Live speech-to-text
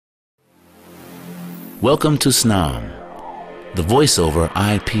Welcome to Snom, the voiceover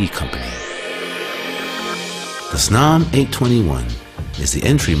IP company. The Snom 821 is the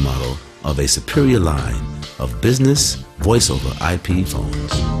entry model of a superior line of business voiceover IP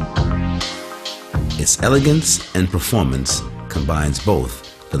phones. Its elegance and performance combines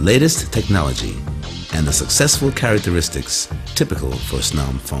both the latest technology and the successful characteristics typical for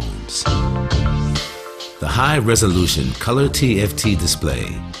Snom phones. The high-resolution color TFT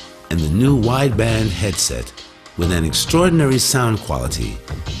display and the new wideband headset with an extraordinary sound quality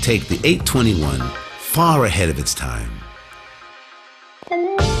take the 821 far ahead of its time.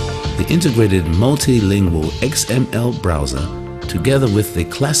 The integrated multilingual XML browser together with the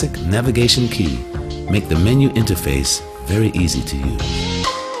classic navigation key make the menu interface very easy to use.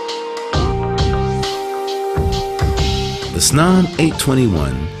 The Snom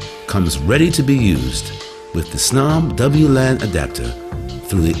 821 comes ready to be used with the Snom WLAN adapter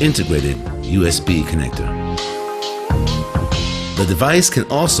through the integrated USB connector. The device can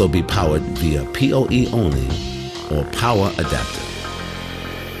also be powered via PoE only or power adapter.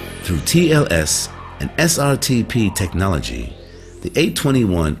 Through TLS and SRTP technology, the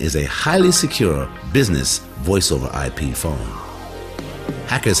 821 is a highly secure business voice-over IP phone.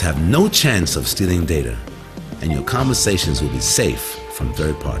 Hackers have no chance of stealing data, and your conversations will be safe from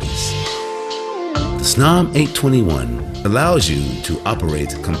third parties. The Snom 821 allows you to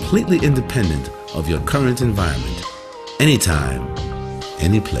operate completely independent of your current environment, anytime,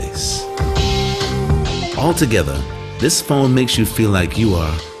 any place. Altogether, this phone makes you feel like you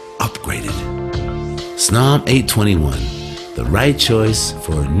are upgraded. Snom 821, the right choice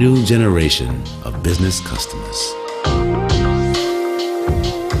for a new generation of business customers.